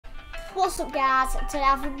What's up guys, today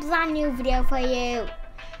I have a brand new video for you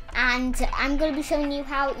and I'm going to be showing you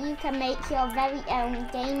how you can make your very own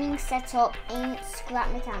gaming setup in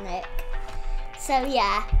Scrap Mechanic. So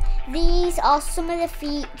yeah, these are some of the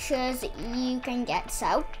features you can get.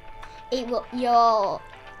 So your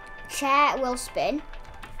chair will spin,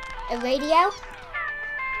 a radio,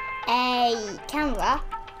 a camera,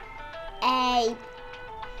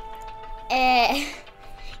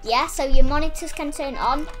 yeah, so your monitors can turn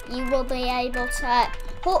on. You will be able to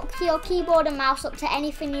hook your keyboard and mouse up to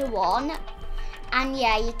anything you want. And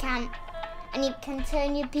yeah, you can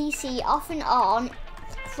turn your PC off and on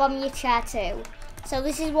from your chair too. So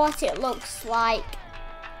this is what it looks like.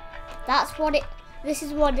 This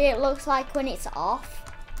is what it looks like when it's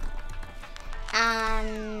off.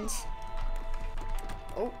 And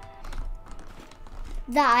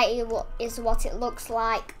that is what it looks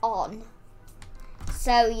like on.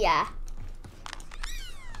 So yeah,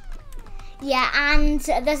 and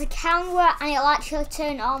there's a camera and it'll actually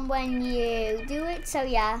turn on when you do it. So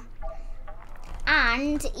yeah,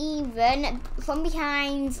 and even from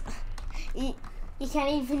behind, you can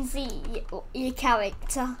even see your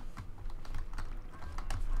character.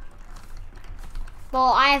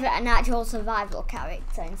 But I have an actual survival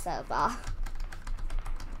character instead of that.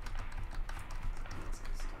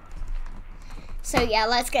 So yeah,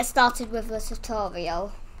 let's get started with the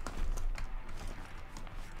tutorial.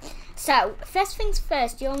 So first things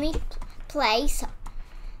first, you'll need to place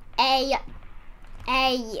a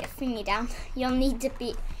thingy down. You'll need to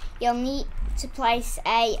place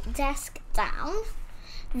a desk down.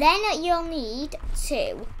 Then you'll need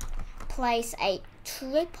to place a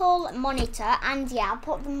triple monitor, and yeah, I'll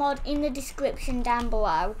put the mod in the description down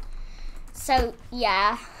below. So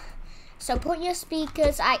yeah. So put your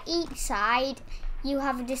speakers at each side. You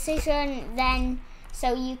have a decision then,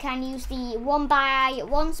 so you can use the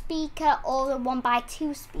 1x1 speaker or the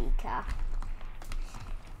 1x2 speaker.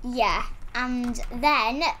 Yeah, and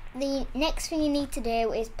then the next thing you need to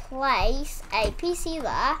do is place a PC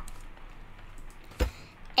there,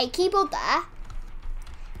 a keyboard there,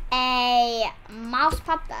 a mouse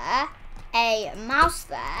pad there, a mouse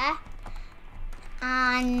there,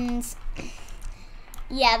 and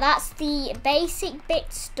yeah, that's the basic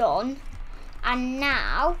bits done. And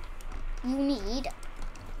now you need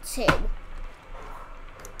to.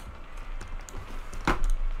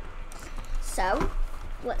 So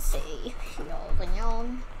let's see. Holding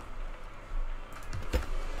on.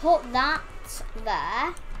 Put that there.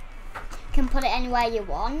 You can put it anywhere you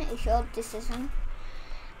want. It's your decision.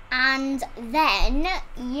 And then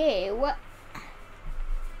you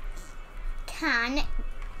can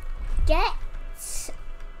get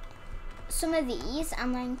some of these,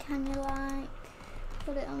 and then can you like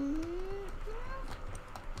put it on?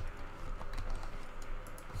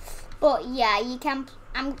 But yeah, you can.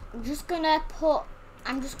 I'm just gonna put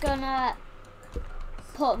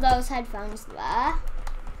those headphones there.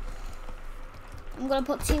 I'm gonna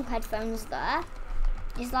put 2 headphones there.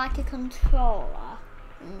 It's like a controller.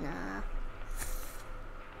 Nah.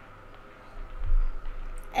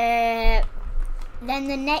 Then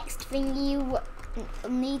the next thing you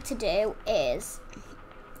need to do is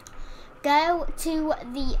go to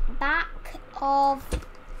the back of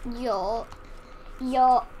your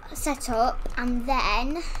setup and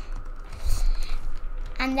then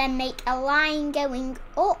make a line going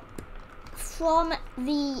up from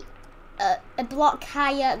the a block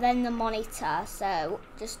higher than the monitor, so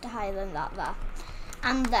just higher than that there.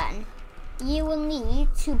 And then you will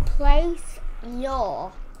need to place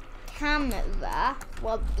your camera.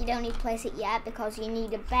 Well, you don't need to place it yet because you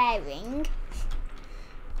need a bearing.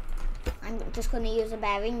 I'm just going to use a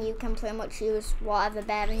bearing. You can pretty much use whatever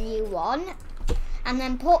bearing you want. And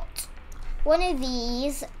then put one of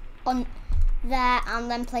these on there and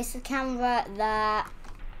then place the camera there.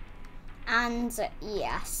 And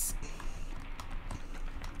yes.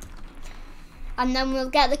 And then we'll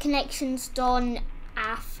get the connections done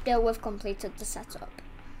after we've completed the setup.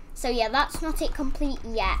 So yeah, that's not it complete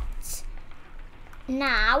yet.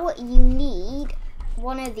 Now you need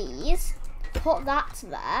one of these. Put that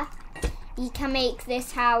there. You can make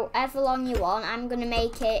this however long you want. I'm going to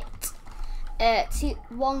make it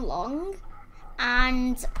 1 long.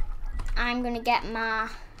 And I'm going to get my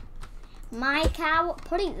mic out,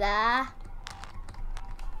 put it there.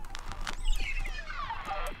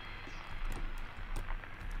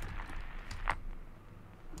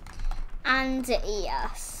 And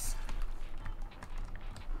yes,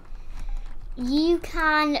 you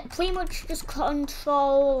can pretty much just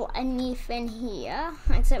control anything here,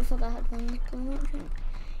 except for the headphones.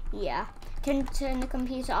 yeah, can turn the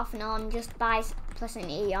computer off and on just by pressing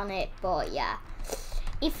E on it. But yeah,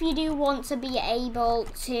 if you do want to be able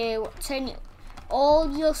to turn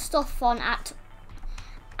all your stuff on at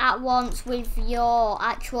once with your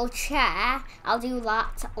actual chair, I'll do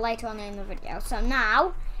that later on in the video. So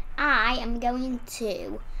now I am going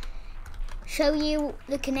to show you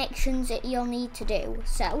the connections that you'll need to do.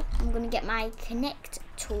 So I'm going to get my connect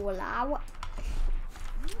tool out,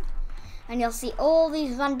 and you'll see all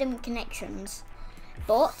these random connections,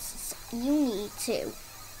 but you need to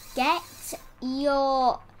get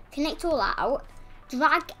your connect tool out,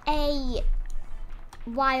 drag a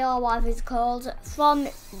wire or whatever it's called from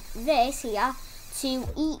this here to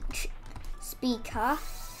each speaker.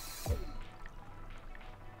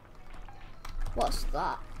 What's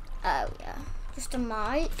that? Oh yeah, just a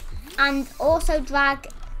mic. And also drag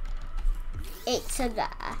it to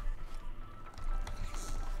there.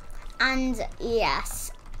 And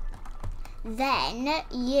yes, then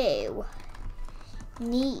you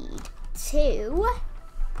need to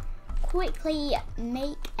quickly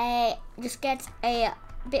just get a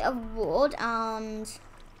bit of wood and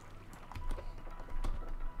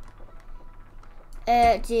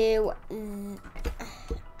then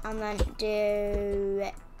do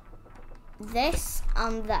this,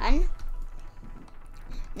 and then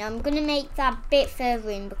now I'm gonna make that bit further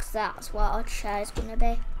in because that's what our chair is gonna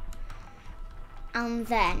be. And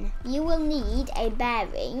then you will need a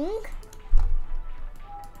bearing.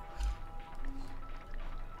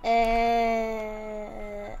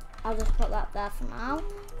 I'll just put that there for now.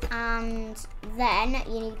 And then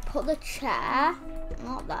you need to put the chair,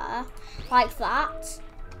 not there, like that.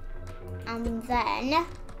 And then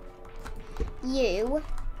you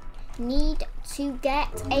need to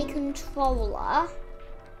get a controller.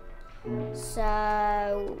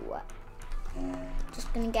 So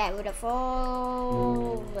just gonna get rid of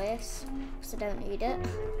all this because I don't need it.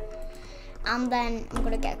 And then I'm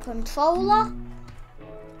gonna get a controller.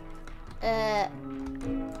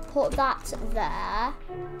 Put that there,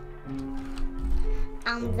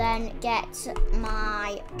 and then get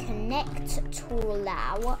my connect tool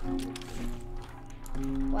out,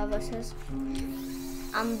 whatever this is,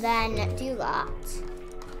 and then do that.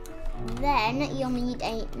 Then you'll need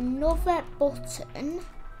another button,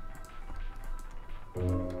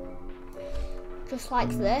 just like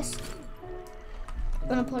this. I'm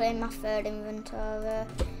gonna put it in my third inventory.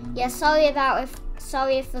 Yeah, sorry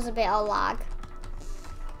if there's a bit of lag.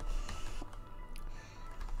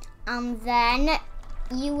 And then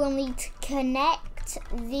you will need to connect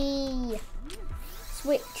the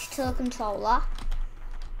switch to the controller,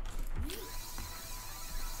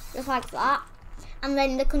 just like that. And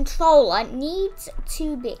then the controller needs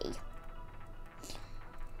to be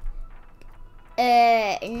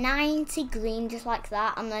 90 green, just like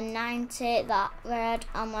that, and then 90 that red,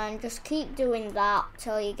 and then just keep doing that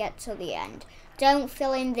till you get to the end. Don't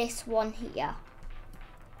fill in this one here.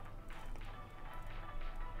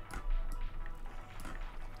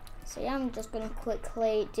 So yeah, I'm just gonna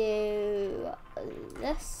quickly do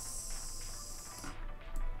this.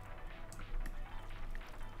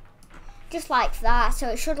 Just like that, so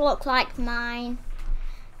it should look like mine.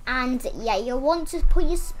 And yeah, you'll want to put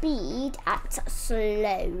your speed at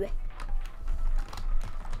slow.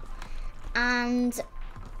 And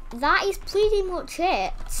that is pretty much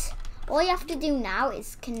it. All you have to do now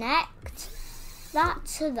is connect that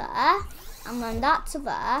to there, and then that to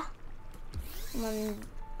there, and then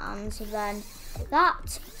that to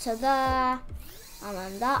there, and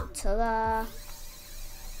then that to there,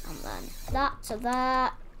 and then that to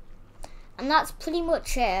there. And that's pretty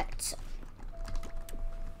much it.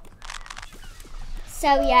 So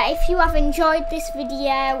yeah, if you have enjoyed this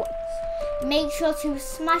video, make sure to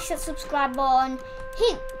smash that subscribe button,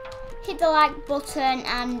 hit the like button,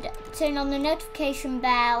 and turn on the notification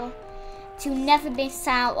bell to never miss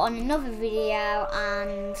out on another video.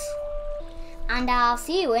 And I'll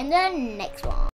see you in the next one.